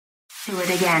Do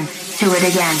it again, do it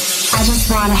again. I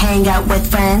just wanna hang out with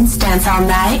friends, dance all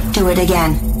night, do it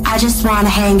again. I just wanna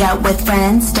hang out with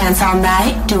friends, dance all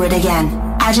night, do it again.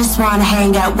 I just wanna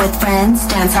hang out with friends,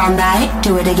 dance all night,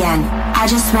 do it again. I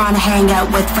just wanna hang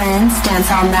out with friends, dance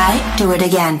all night, do it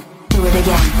again. Do it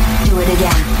again, do it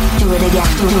again, do it again,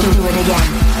 do it again,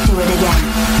 do it again,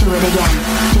 do it again,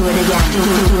 do it again,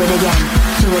 do it again,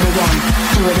 do it again,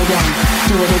 do it again,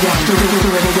 do it again, do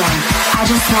it again. I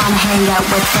just wanna hang out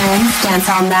with friends, dance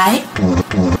all night.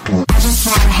 I just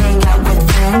wanna hang out with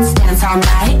friends, dance all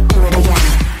night, do it again.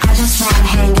 I just wanna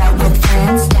hang out with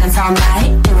friends, dance all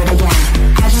night, do it again.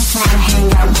 I just wanna hang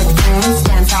out with friends,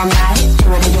 dance all night, do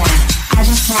it again. I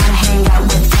just wanna hang out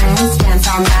with friends, dance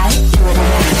all night, do it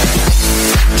again.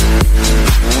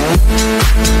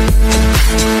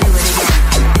 Do it again,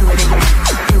 do it again,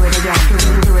 do it again,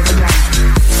 do it again.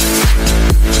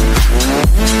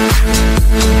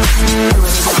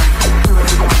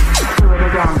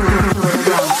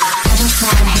 I just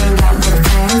wanna hang out with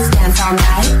friends, dance all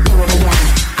night, do it again.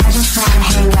 I just wanna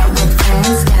hang out with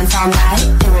friends, dance all night,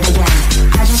 do it again.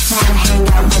 I just wanna hang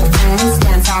out with friends,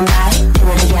 dance all night, do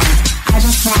it again. I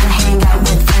just wanna hang out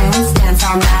with friends, dance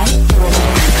all night, do it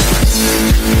again.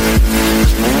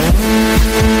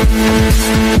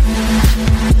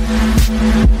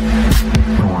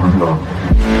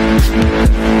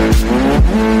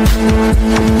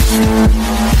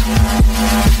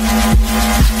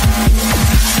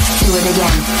 Do it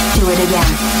again, do it again,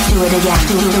 do it again,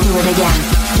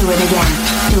 do it again,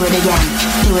 do it again,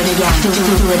 do it again, do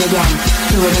it again,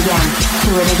 do it again,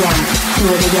 do it again, do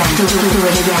it again, do it again, do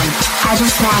it again. I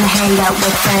just wanna hang out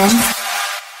with friends.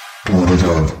 Do it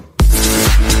again.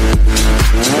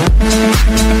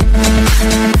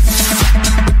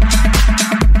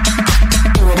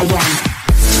 Do it again. Do it again.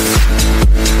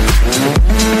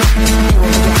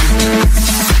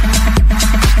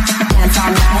 Dance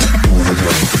all night.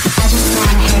 I just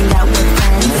wanna hang out with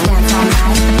friends, dance all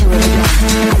night. Do it again.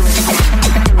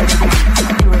 Do it again.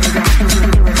 Do it again. Do it again.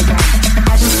 Do it again.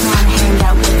 I just wanna hang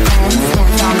out with friends,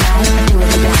 dance all night. Do it again. Do it again. Do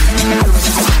it again. Do it again.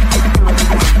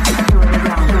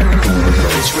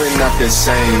 Bitch, we're not the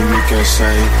same. You can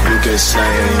say, you can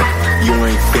say. You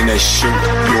ain't finna shoot.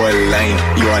 You a lame.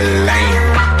 You a lame.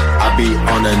 I be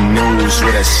on the news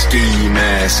with a ski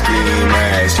mask, ski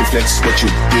mask. You flex what you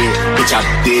did, bitch, I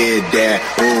did that.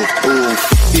 Ooh, ooh,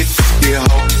 50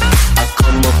 hoe. I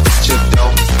come up with your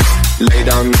dough. Lay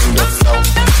down on the floor.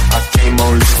 I came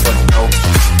only for dough.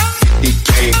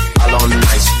 50K, all on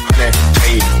nice.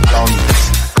 100K, all on nice.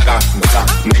 I got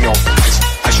in your ice.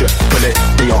 I should put it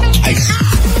in your ice.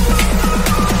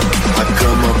 I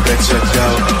come up with your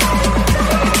dough.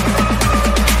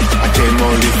 I came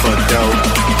only for dough.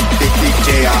 50K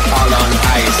all on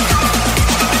ice,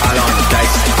 all on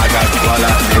dice. I got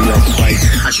guala in your face.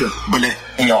 I should put it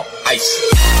in your ice.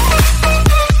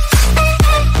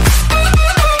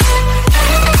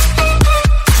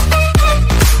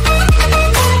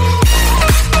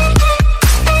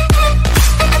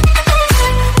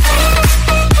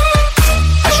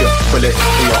 I should put it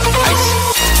in your ice.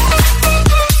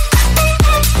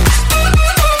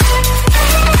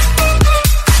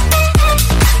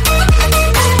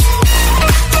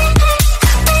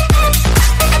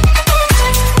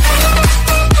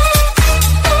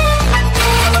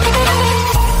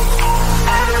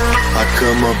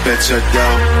 Come up at your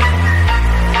door.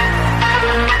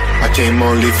 I came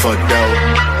only for dough.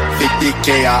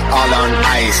 50K all on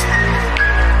ice,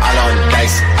 all on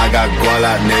dice. I got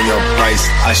guala, name your price.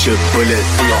 I should put it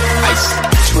in your ice.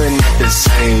 We're not the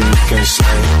same. You can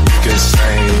say, you can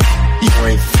say. You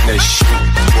ain't finna shoot.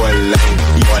 You a lame,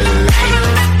 you a lame.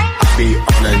 I be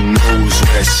on the news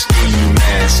with a ski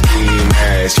mask, ski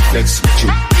mask. You flex what you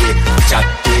did, bitch, I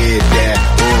did that.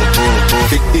 Ooh, ooh, ooh.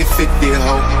 50-50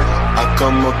 hoe. I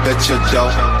come up at your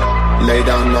door, lay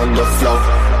down on the floor.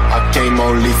 I came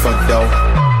only for dough.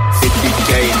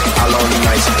 50K, all on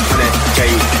nice. 100K,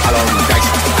 all on dice.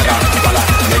 I got guala,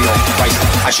 name your price.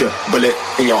 I should put it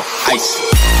in your ice.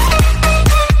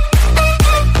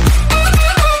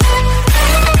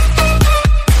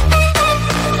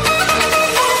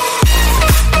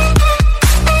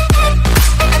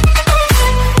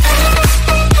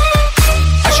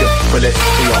 I should put it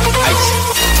in your ice.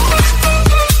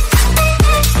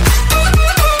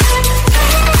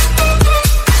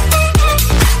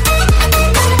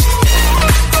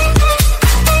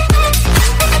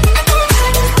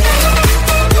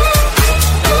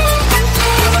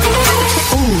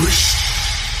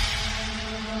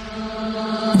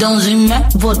 Dans une main,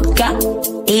 vodka,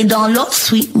 et dans l'autre,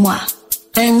 suis-moi.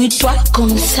 Amuse-toi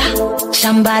comme ça,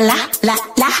 chambala, la,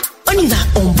 on y va,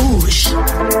 on bouge.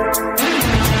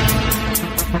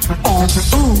 On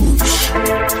bouge.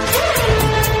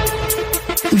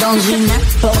 Dans une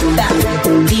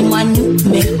portable, dis-moi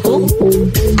numéro.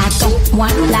 Attends-moi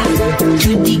là,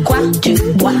 tu dis quoi, tu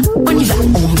bois. On y va,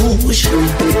 on bouge.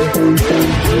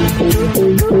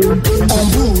 On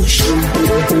bouge.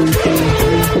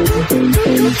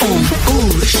 On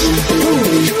bouge. Bouge,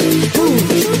 bouge,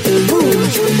 bouge,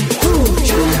 bouge, bouge,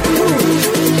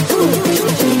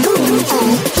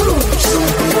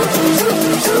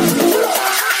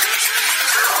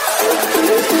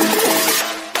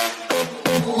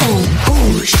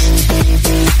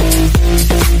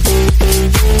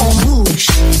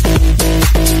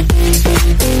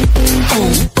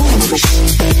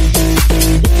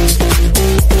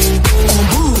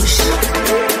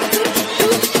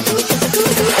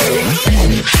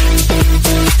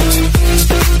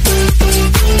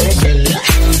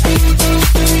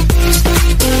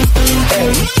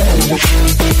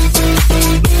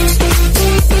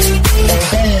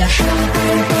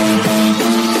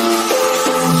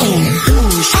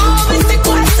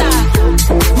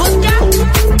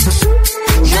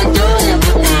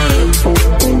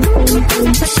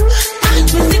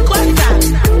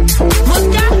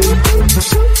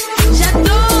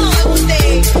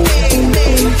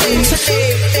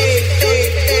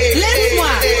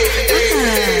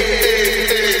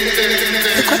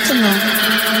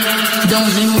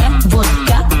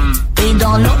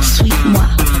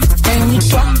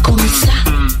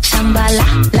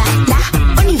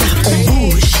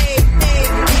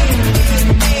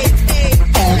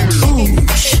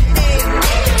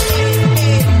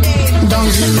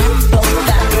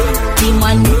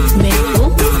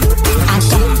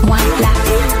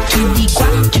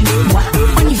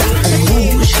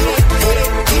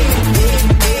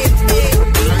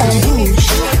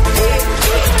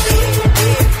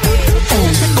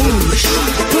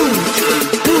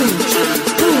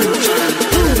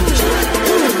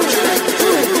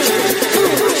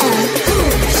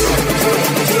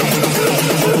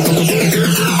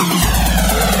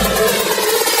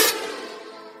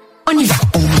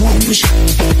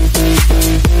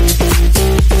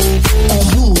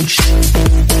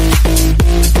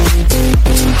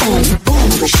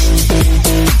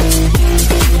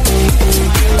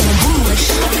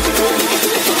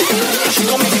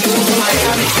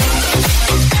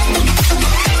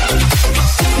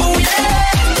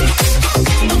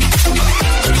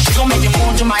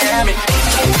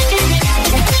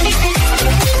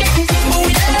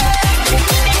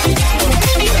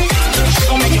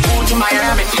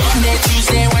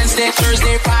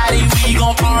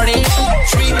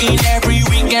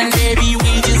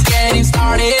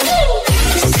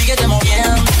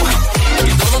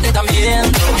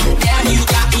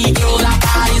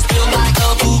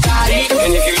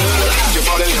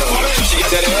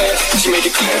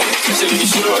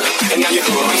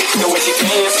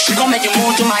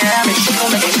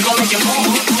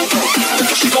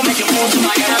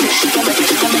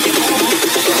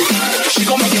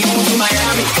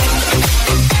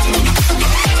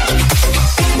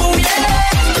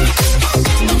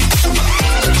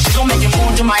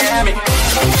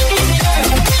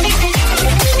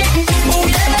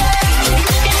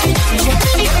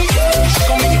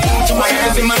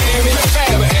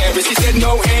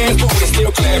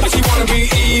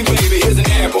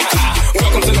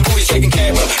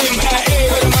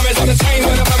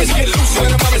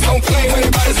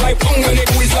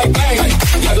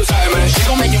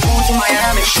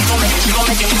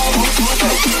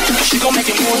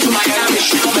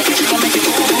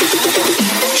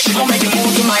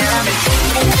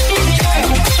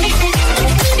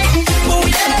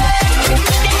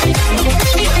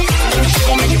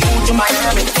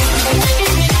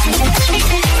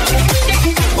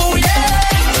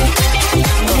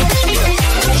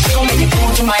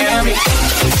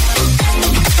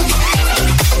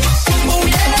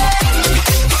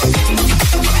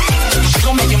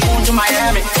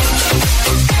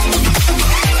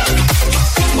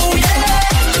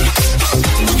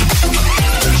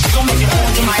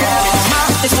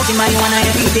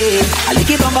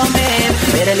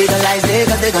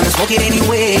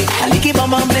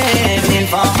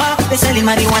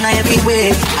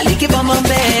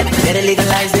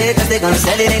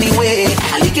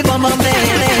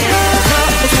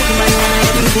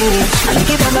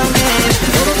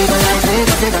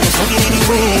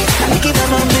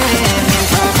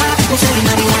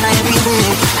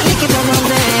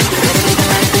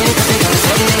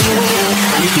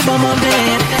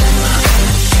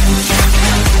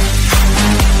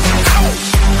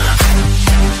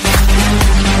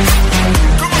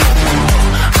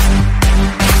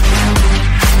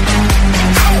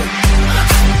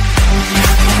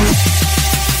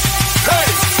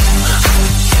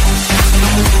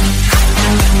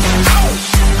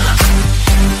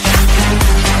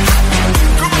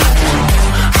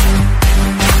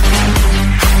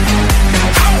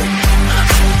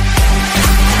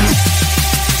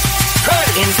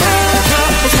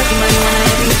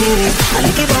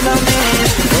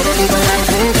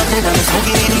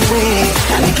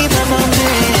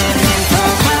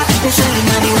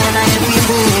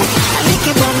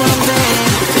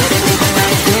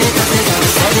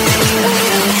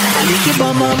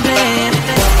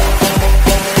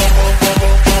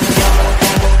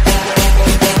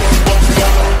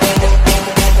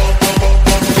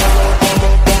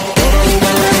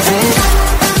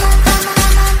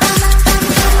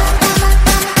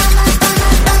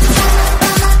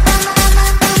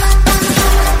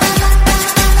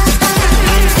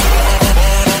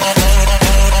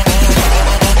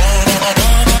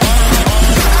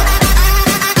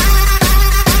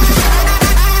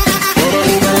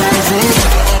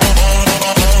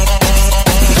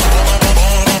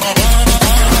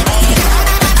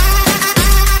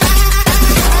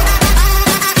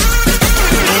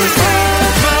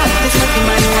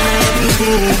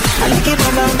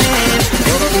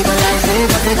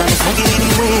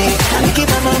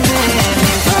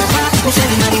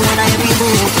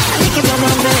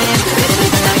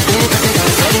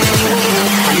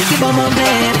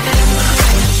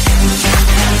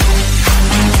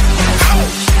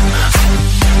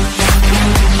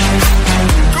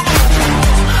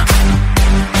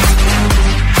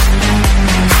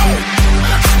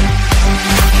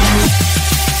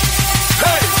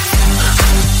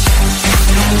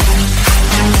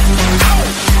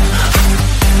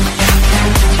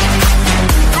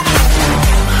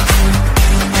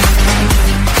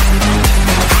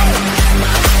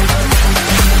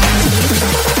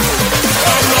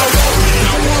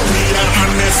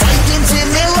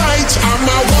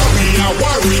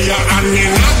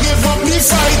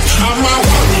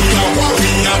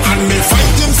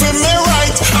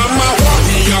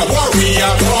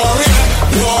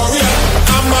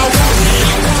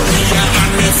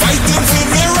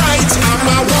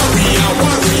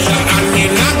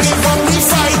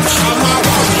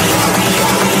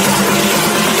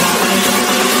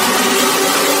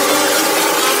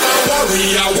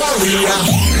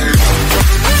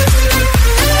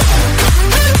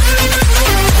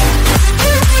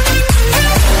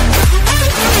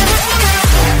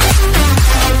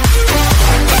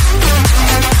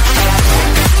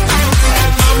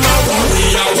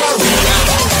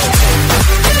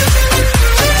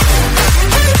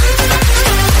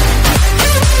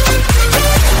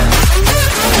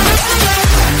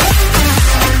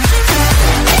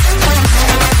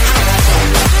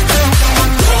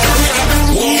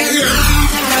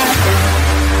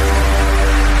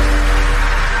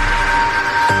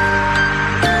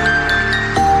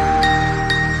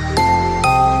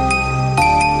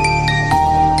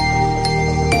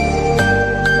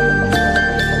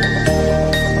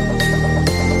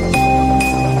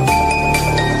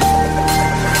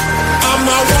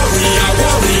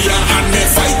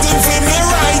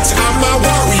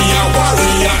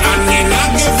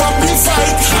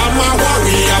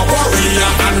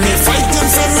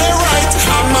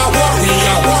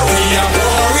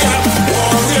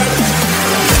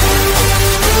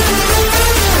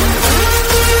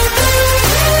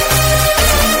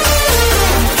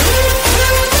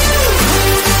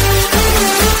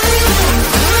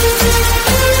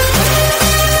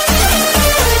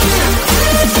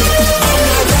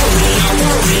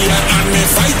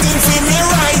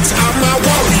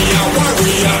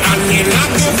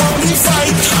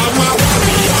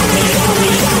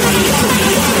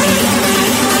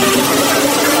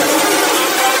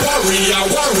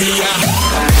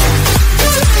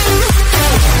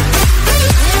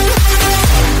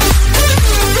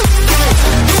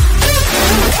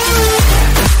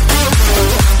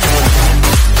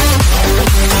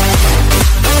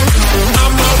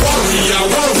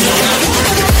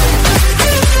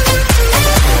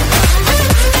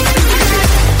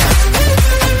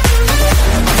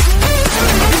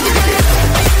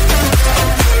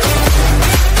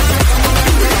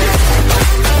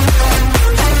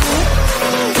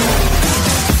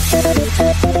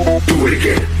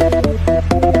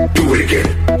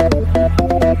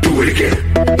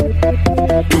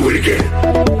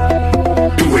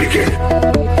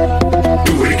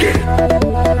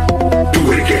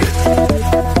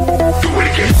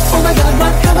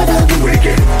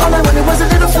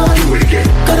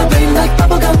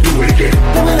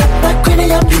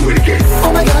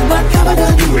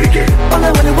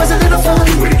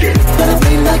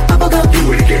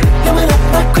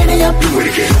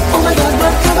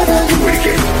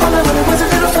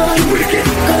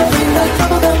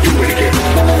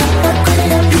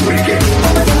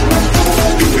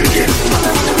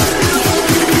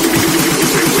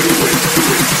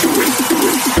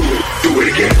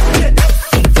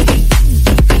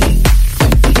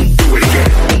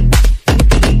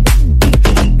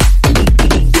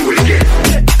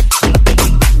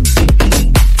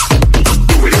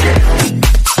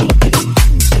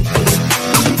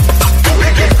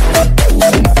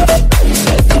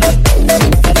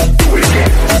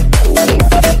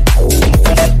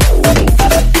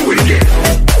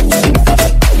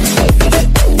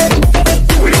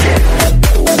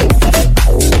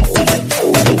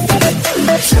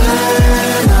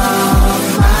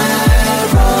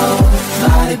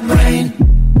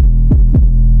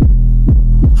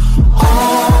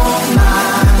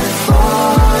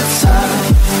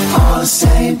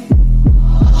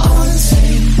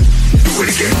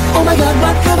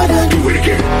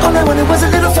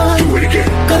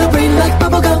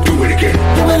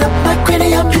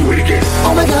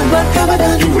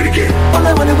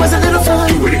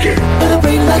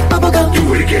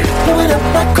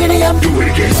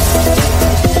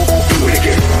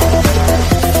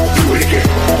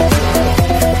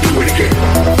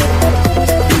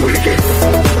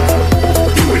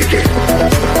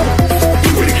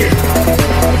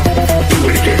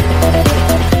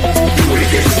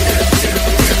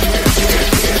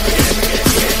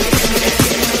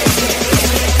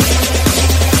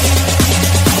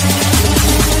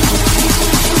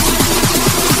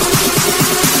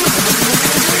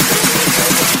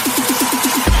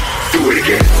 Do it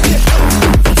again.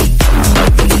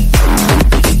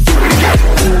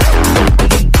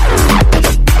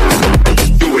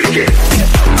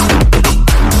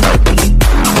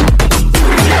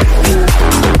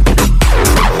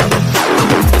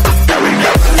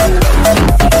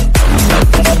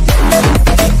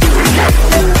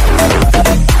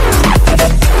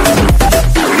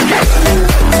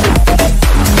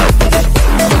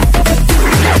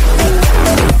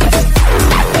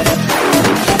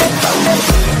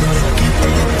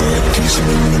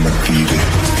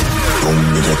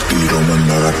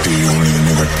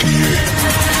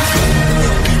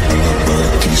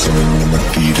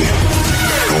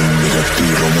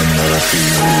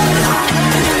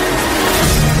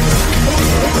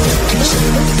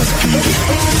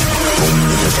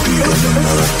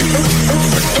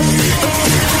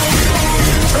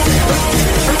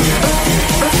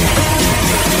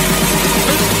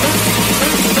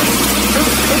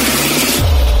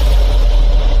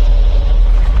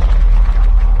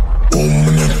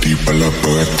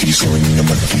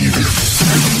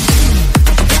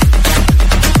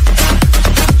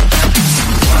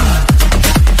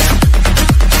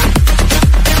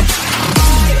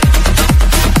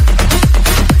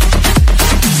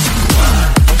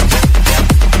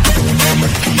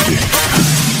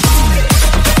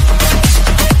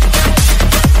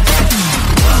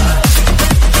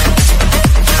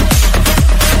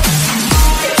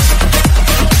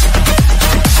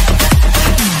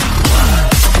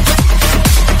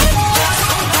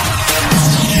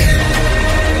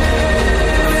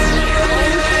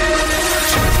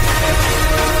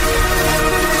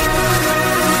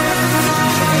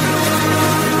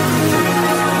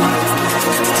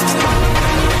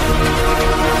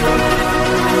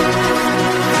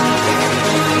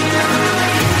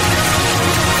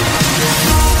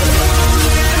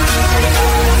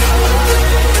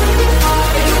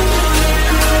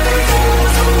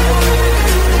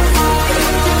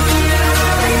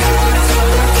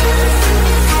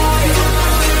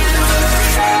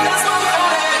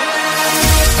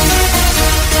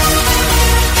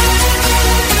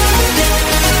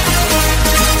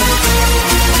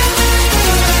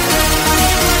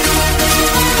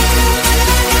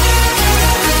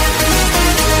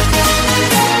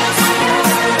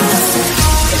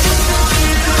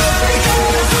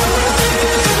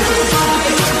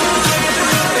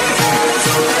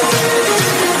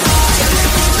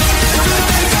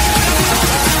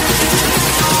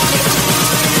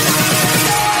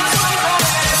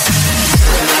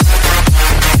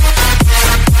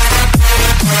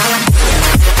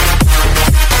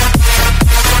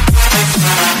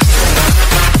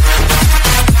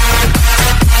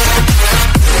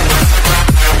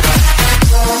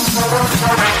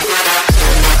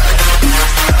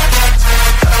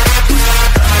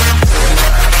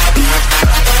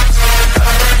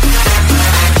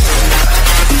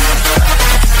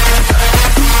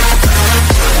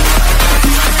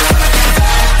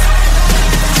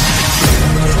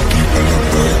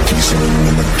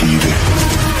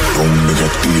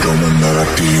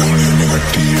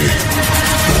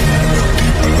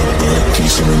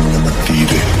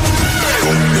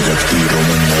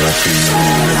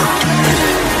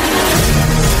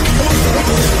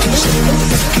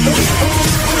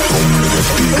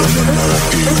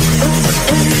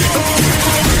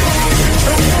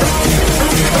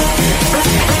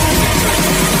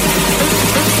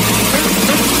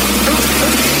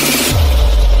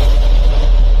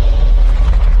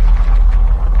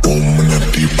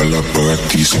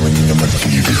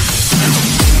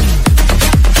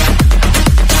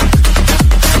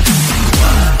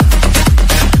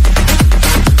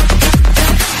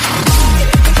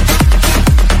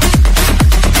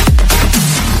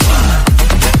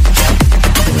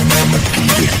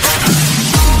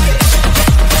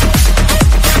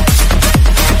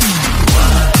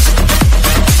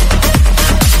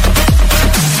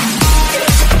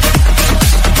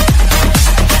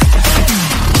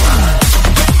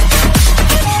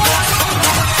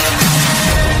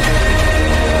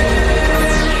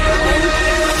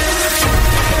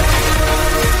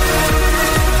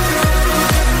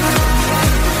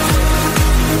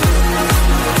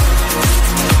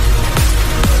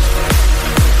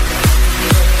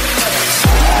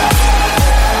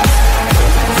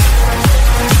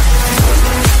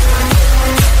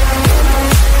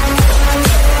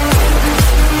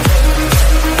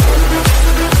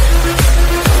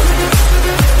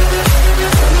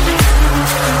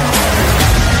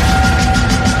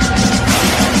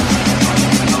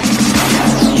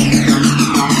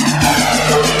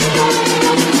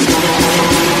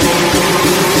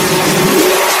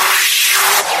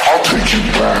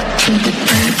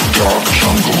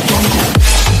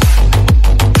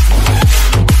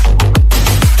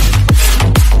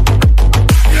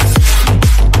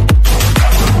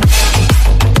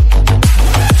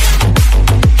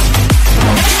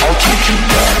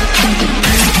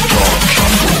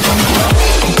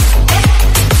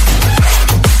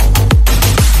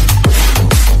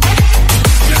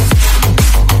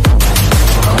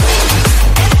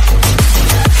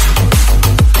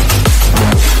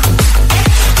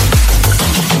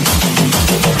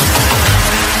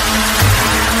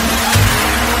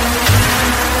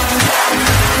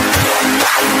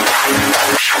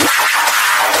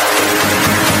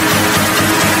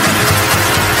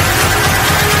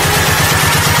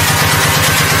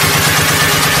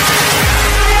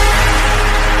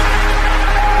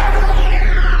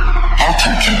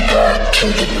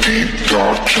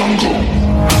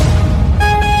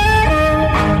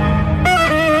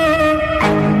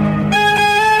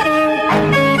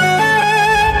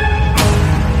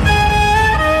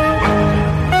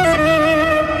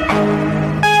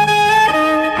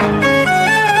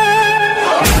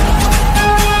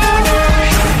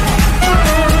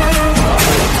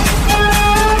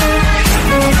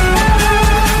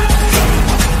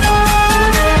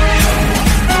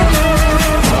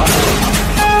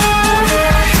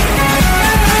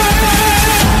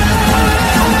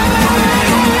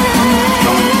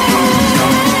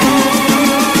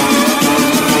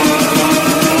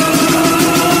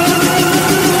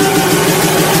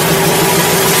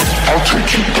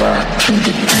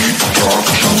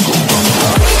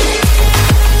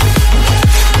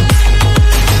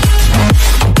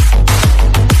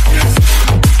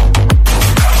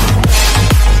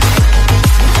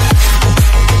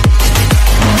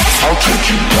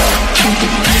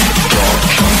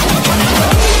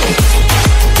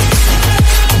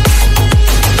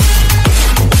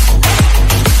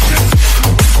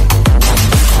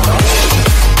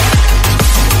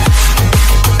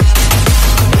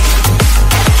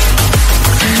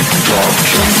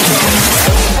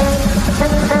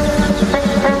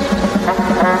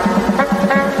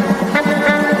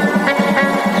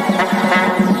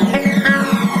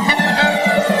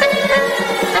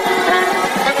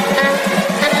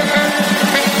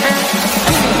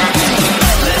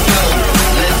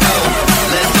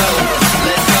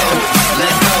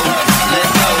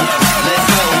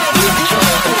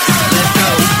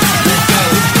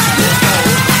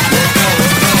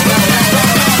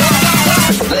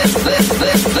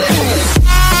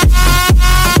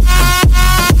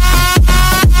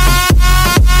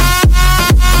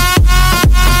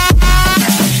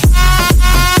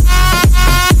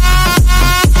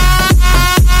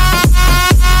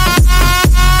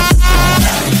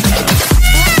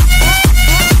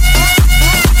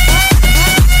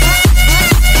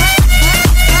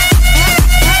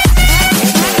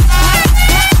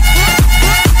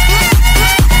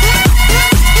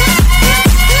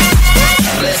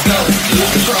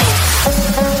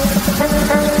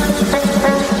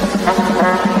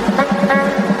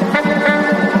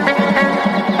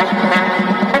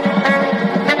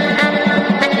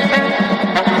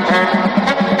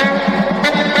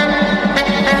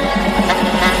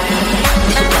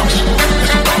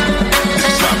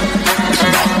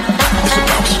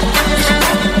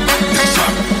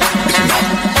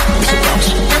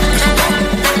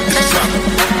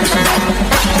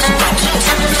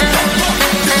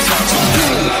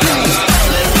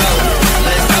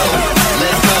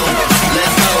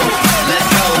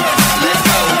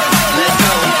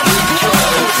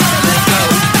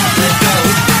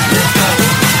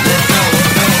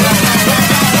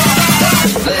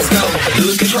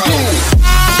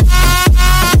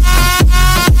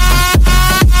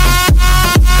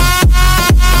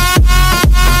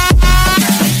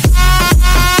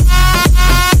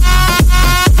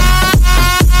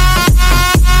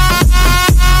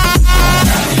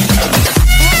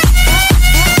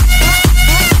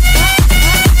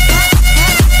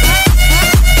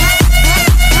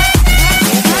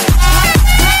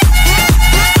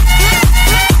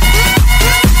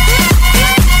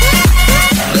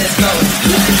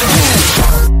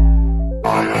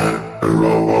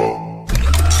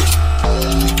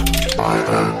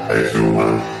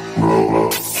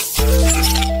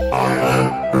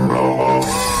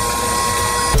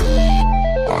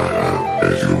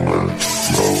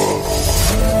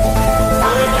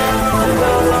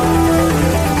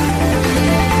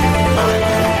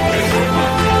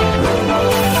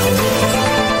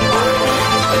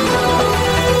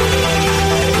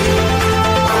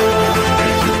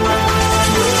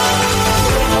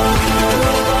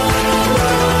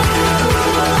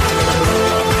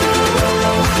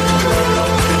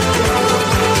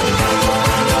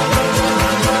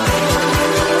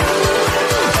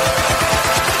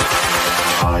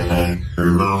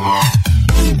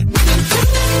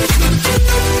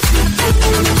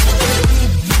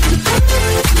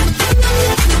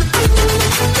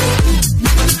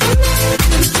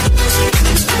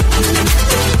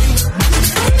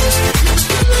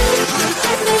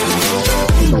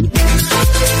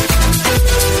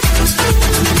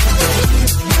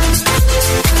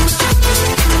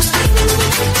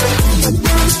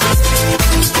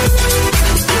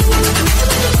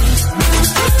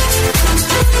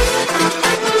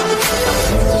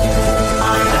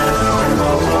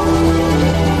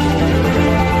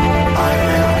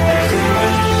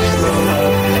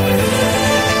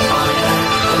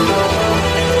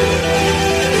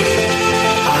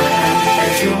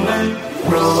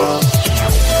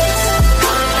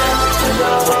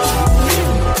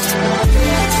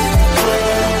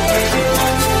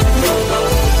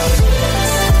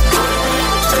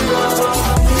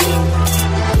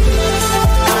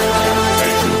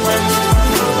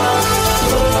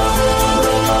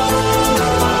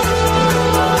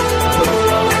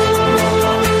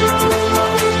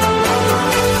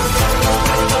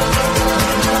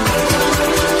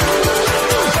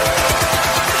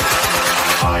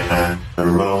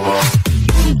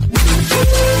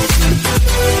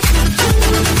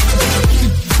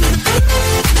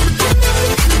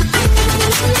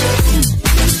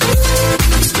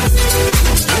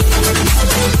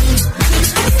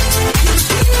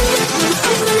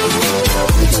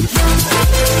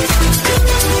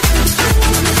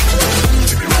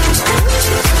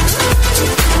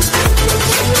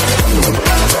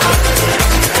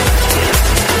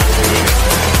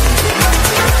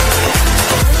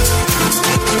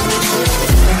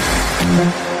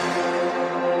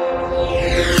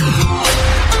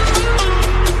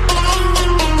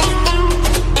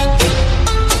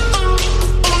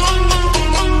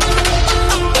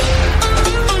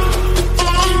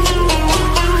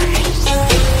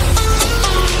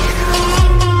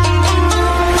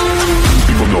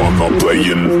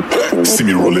 See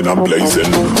me rolling, I'm blazing.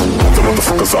 The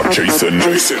motherfuckers are chasing.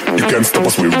 You can't stop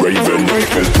us, we're raving.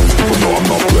 People know I'm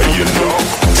not playing.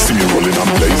 See me rolling, I'm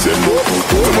blazing.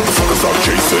 The motherfuckers are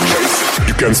chasing.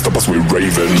 You can't stop us, we're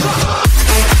raving.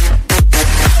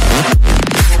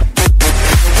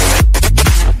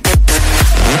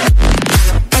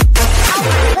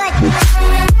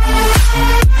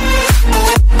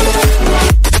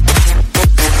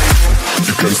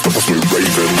 You can't stop us, we're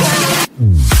raving.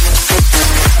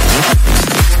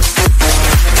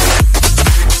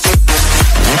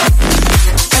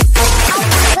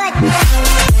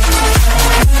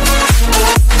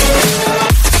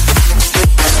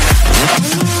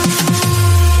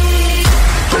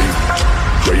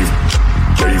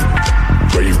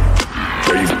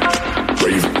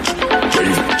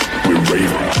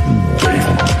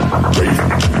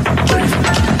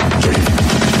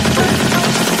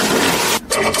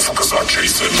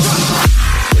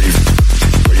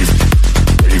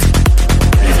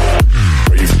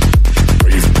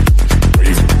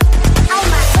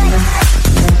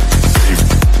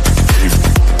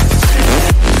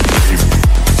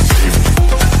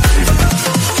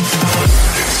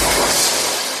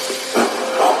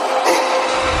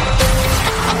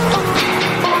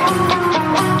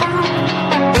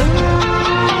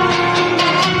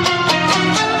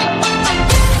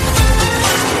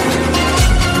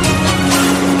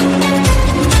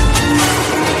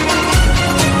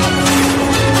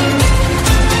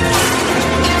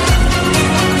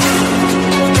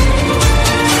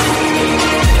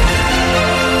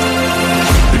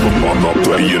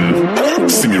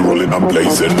 See me rolling, I'm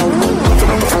blazing. The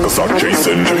motherfuckers are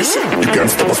chasing. You can't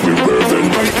stop us, we're raving.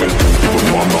 People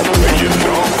know I'm not playing.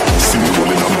 See me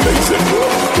rolling, I'm blazing.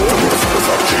 The motherfuckers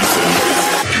are chasing.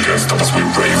 You can't stop us,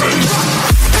 we're raving.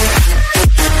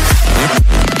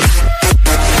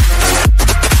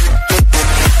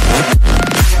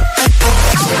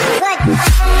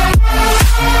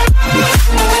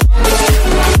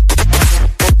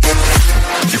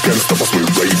 You can't stop us, we're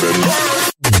raving.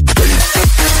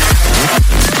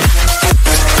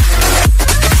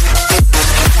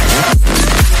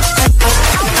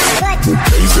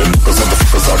 Cause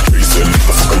motherfuckers are chasing.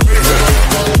 Motherfucker raving.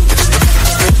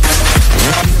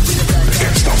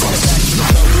 Can't stop us.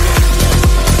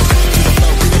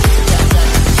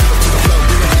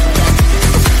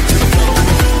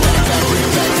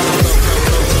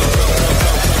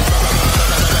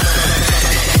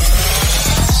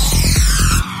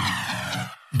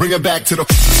 Bring it back to the.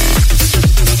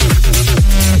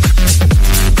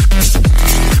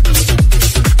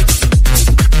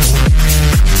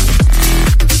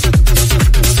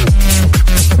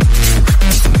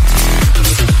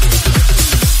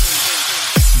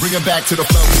 Bring it back to the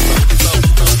flow.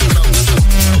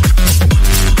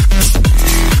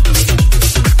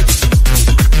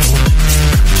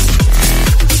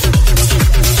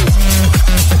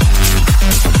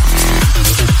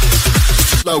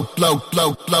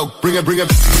 Flow. Bring it back to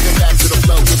the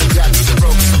flow. Give it back to the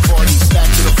rope. The party's back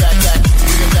to the back.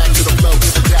 Bring it back to the flow.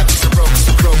 Give it back to the rope.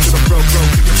 The pro to the pro.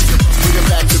 Bring it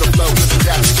back to the flow. Give it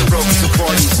back to the rope. The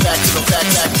party's back to the back.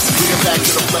 Bring it back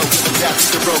to the flow. Give it back to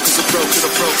the rope. The pro to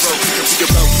the pro. Bring it to the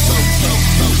flow. To the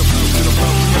flow. To the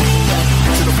flow. Bring it back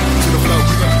to the flow.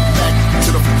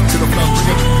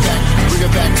 Bring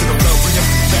it back to the flow. Bring it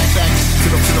back to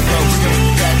the flow. Bring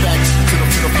it back to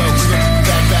the flow. Bring it back to the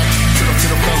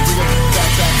flow.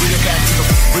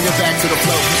 Bring it back to the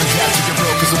flow. Give it back to your bro,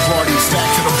 cause the party's back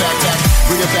to the back.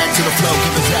 Bring it back to the flow.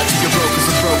 Give it back to your bro, cause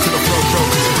the bro to the pro.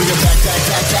 Bring it back.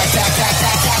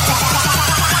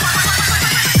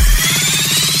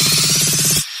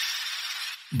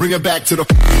 Bring it back to the.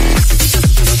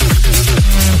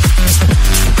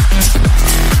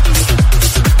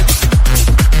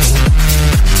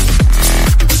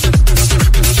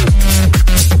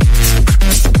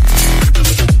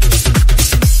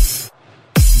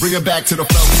 Bring it back to the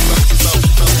flow, flow, flow,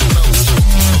 flow, flow.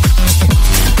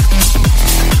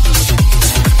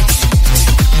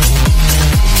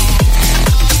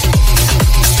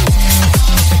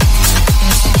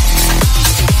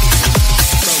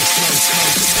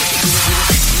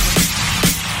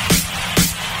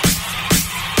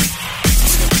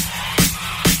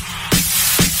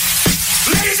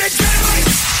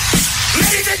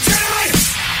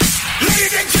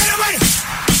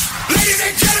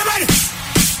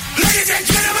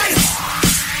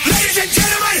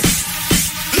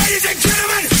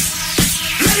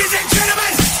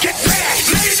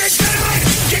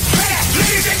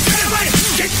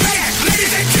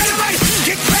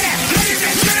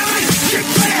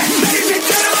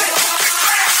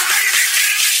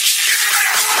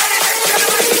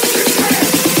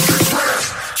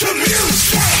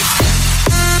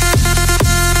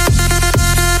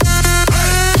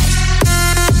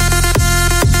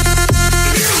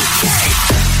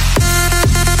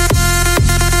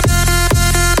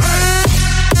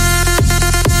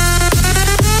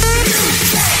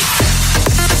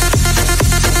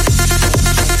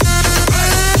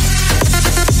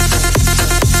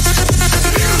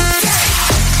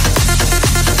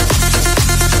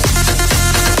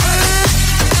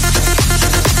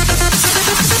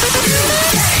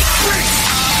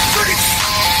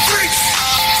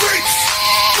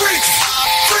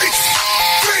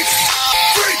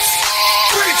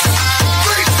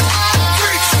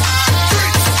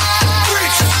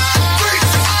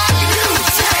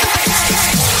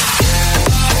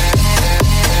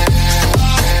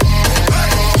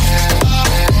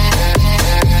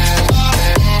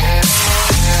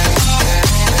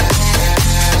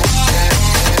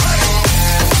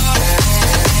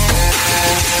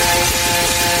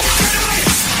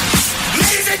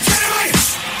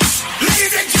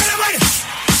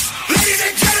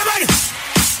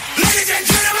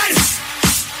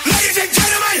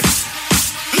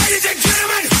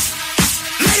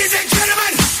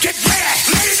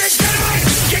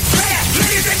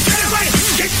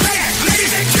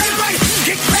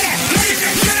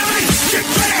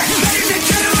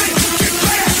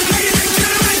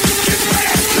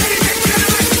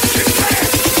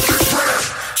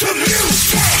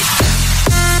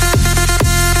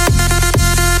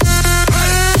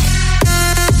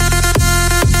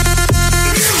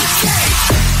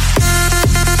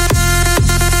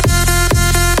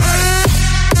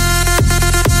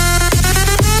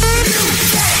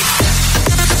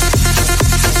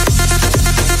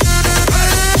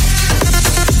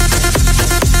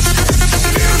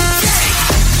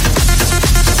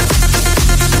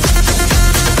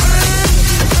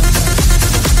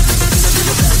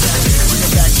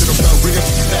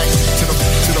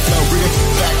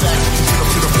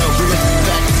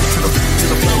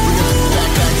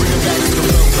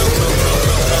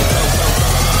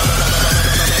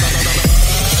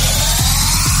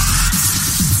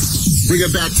 Bring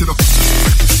it back to the...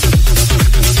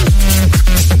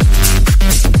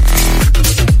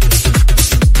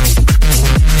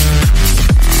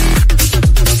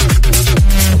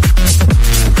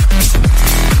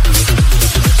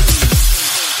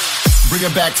 Bring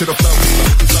it back to the flow, flow,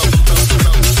 flow, flow,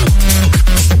 flow.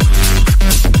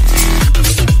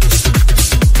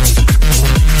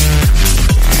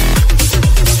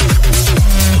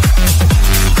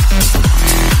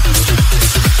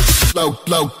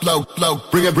 Flow, flow, flow.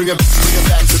 Bring it back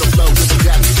to the flow. Give a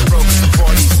gap to the rope, the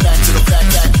party's back to the back.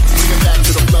 Bring it back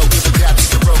to the flow. Give a gap to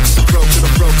the rope, the rope to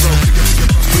the rope.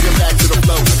 Bring it back to the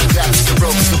flow. Give a gap to the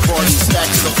rope, the party's back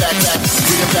to the back.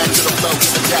 Bring it back to the flow.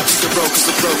 Give a gap to the rope,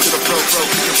 the rope to the rope.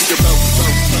 Bring it to the flow,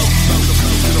 flow, flow, flow,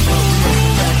 to the flow.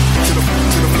 Back to the flow.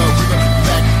 Bring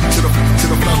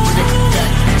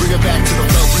it back to the flow. Bring it back to the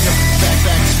flow. Bring it back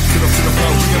to the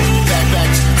flow. Bring it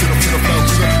back to the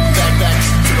flow.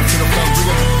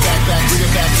 Bring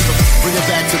it back to the flow. Bring it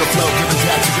back to the flow. Give a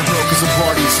gap to your bro, cause the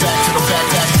party's back to the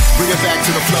back. Bring it back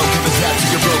to the flow. Give a gap to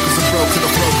your bro, cause the bro to the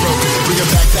flow. Bring it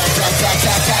back.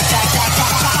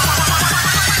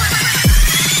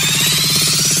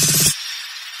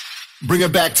 Bring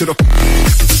it back to the...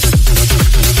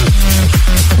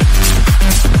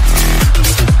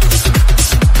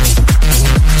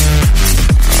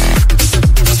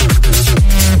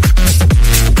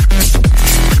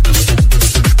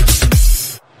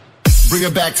 Bring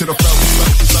it back to the flow, flow,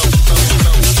 flow, flow,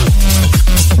 flow.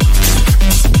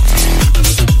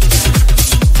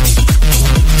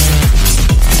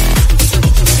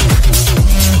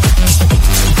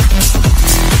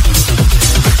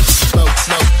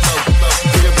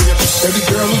 Every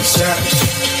girl I'm savage,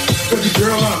 every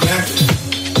girl I'm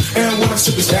active, and when I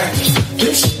sip is active,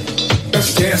 bitch,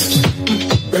 that's dance.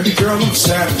 girl, I'm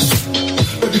savage.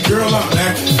 Baby girl, I'm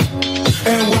active.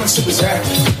 And when I sip is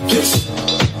active. Yes,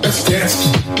 that's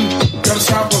dancing. Gotta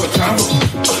stop on the combo.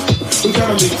 We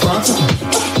gotta leave pronto.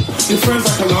 Your friends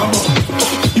like Colombo.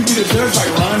 You be the judge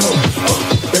like Rhino.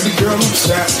 Baby girl, I'm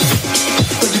savage.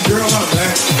 Baby girl, I'm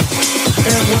active.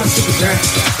 And when I sip is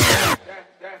active.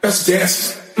 That's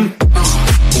dancing.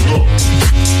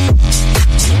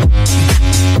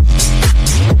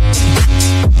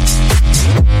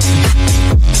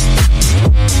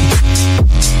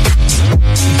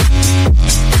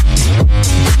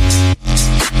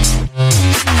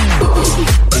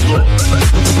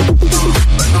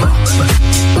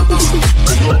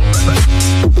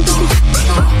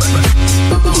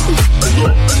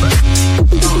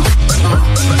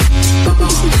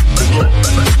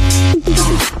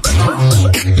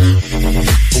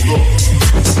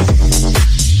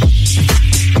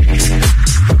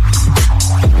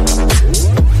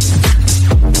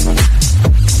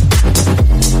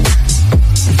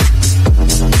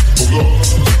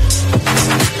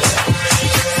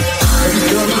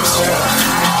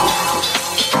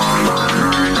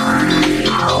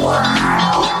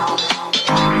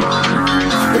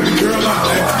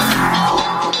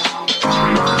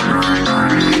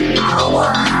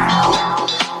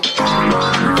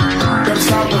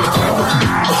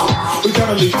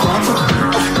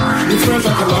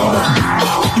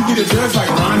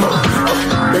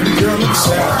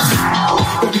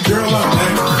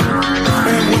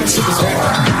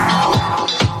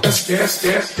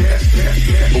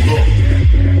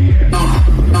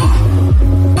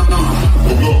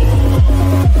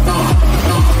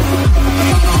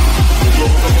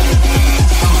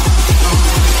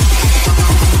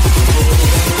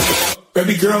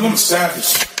 Baby girl, I'm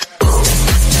savage.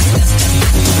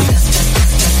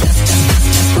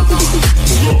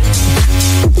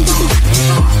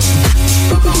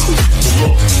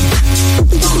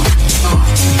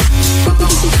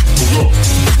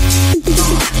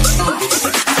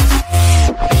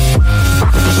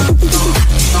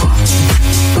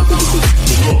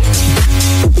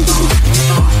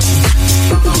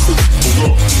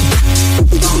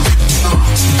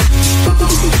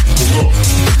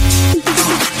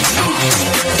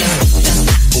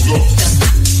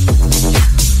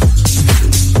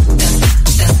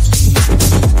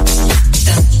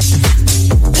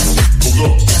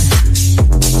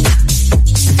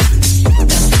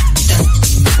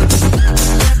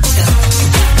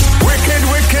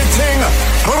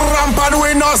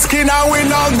 Skin and we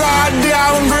no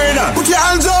goddamn grin. Put your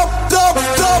hands up, up,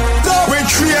 up, up. We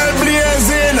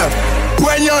trailblazing.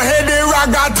 When you hear the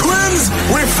Raga twins,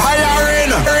 we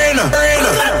firing,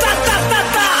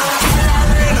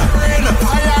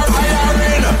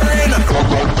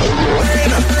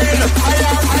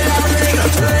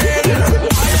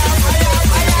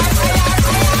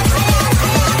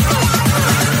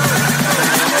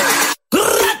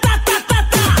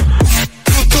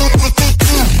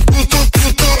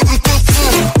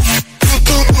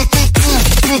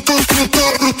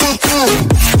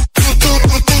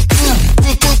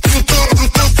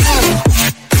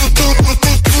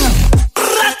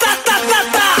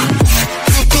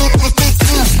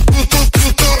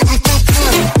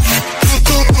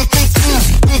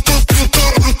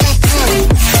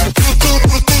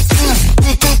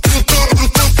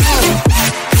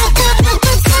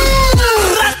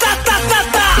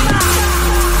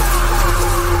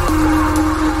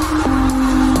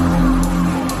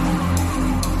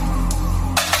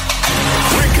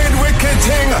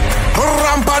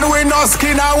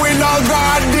 skin and we no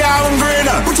goddamn grin.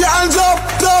 Put your hands up,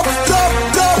 up, up,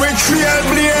 up. We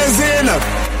trailblazing.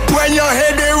 When you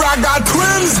hear the Raga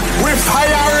twins, we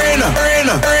firing,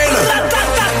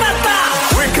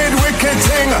 Wicked, wicked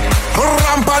thing.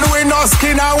 Rampant we no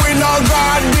skin and we no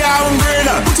goddamn grin.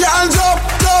 Put your hands up,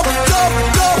 up, up,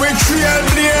 up. We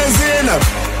trailblazing.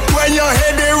 When you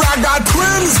hear the Raga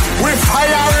twins, we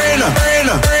firing,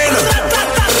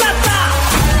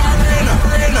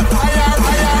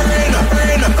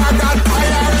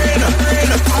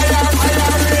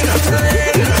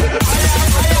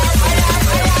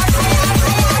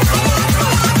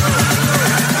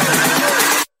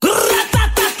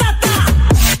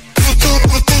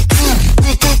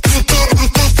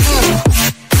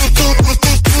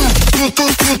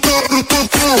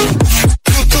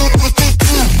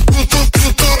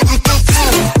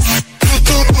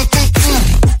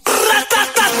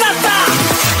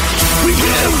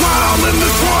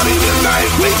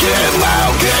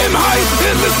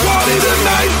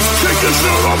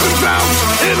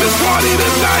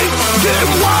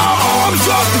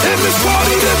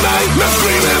 Let's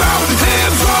scream it out,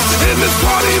 hands up in this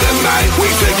party tonight.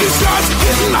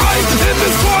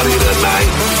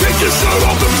 your shirt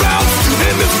off and bounce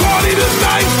in this party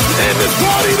tonight, in this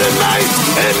party tonight,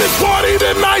 in this party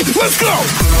tonight. Let's go.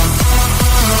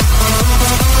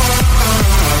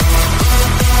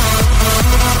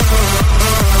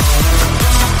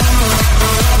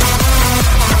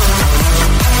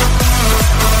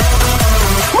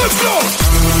 Let's go!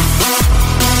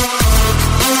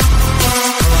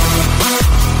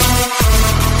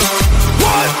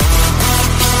 What?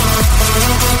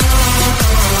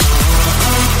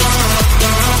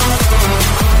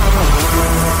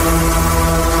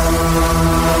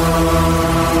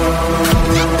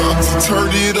 About to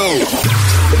turn it on.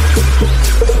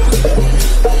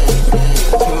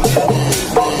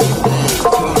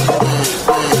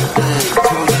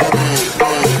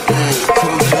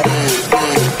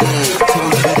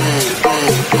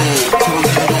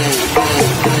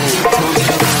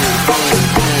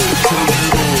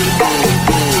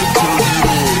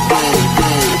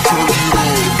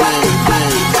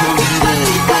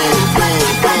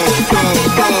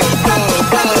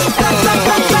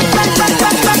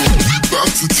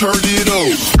 Turn it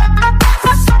on.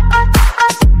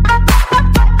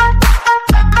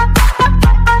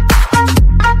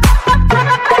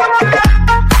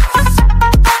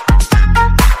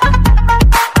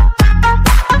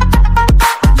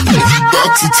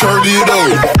 About to turn it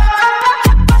on.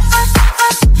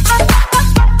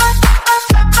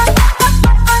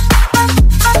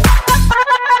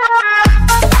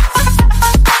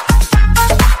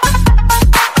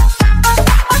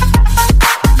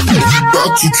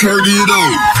 To turn it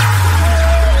on.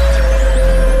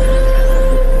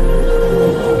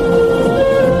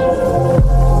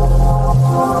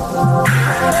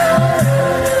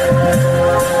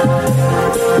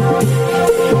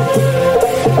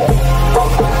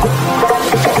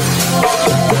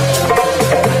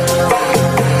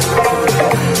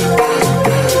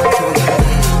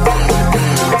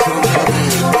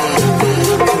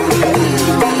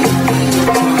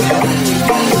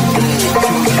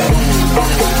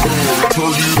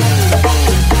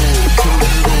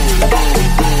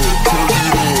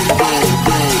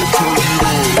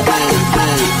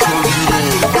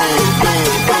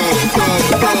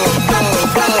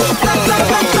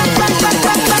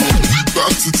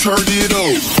 Turn it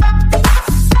on.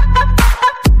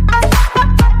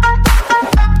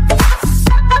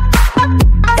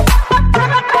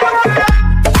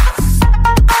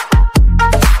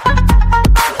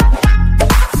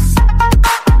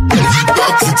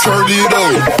 About to turn it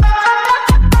on.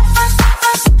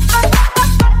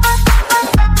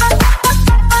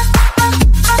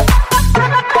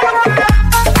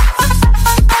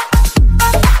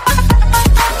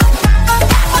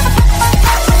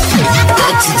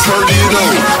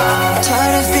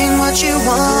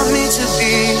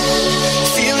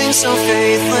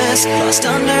 Lost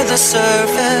under the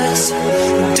surface.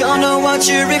 Don't know what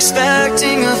you're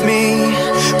expecting of me.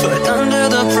 Put under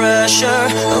the pressure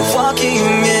of walking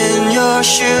in your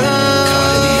shoes.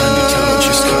 Caught in the undertow,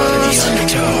 just caught in the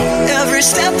undertow. Every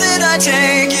step that I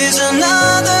take is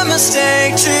another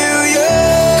mistake to you.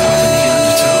 Caught in the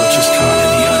undertow, just caught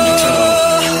in the undertow.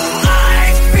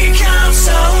 I've become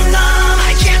so numb,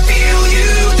 I can't feel you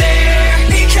there.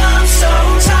 Become so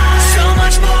tired, so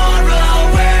much more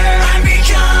aware. I'm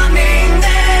becoming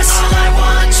this. All I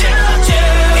want to do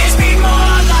is be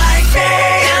more like me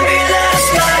and be less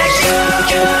like you.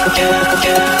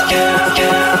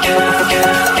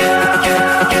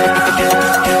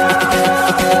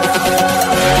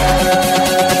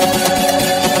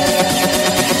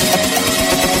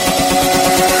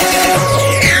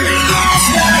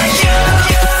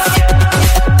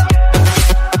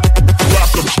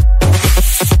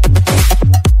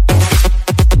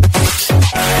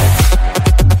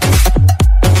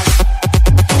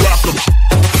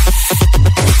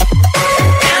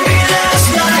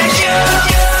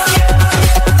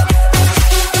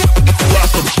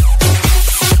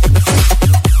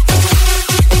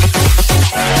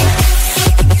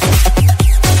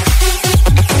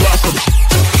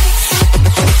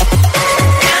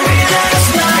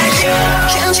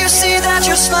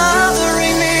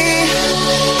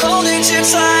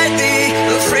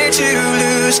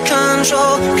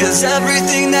 Cause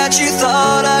everything that you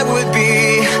thought I would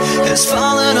be has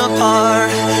fallen apart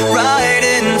right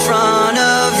in front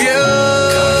of you.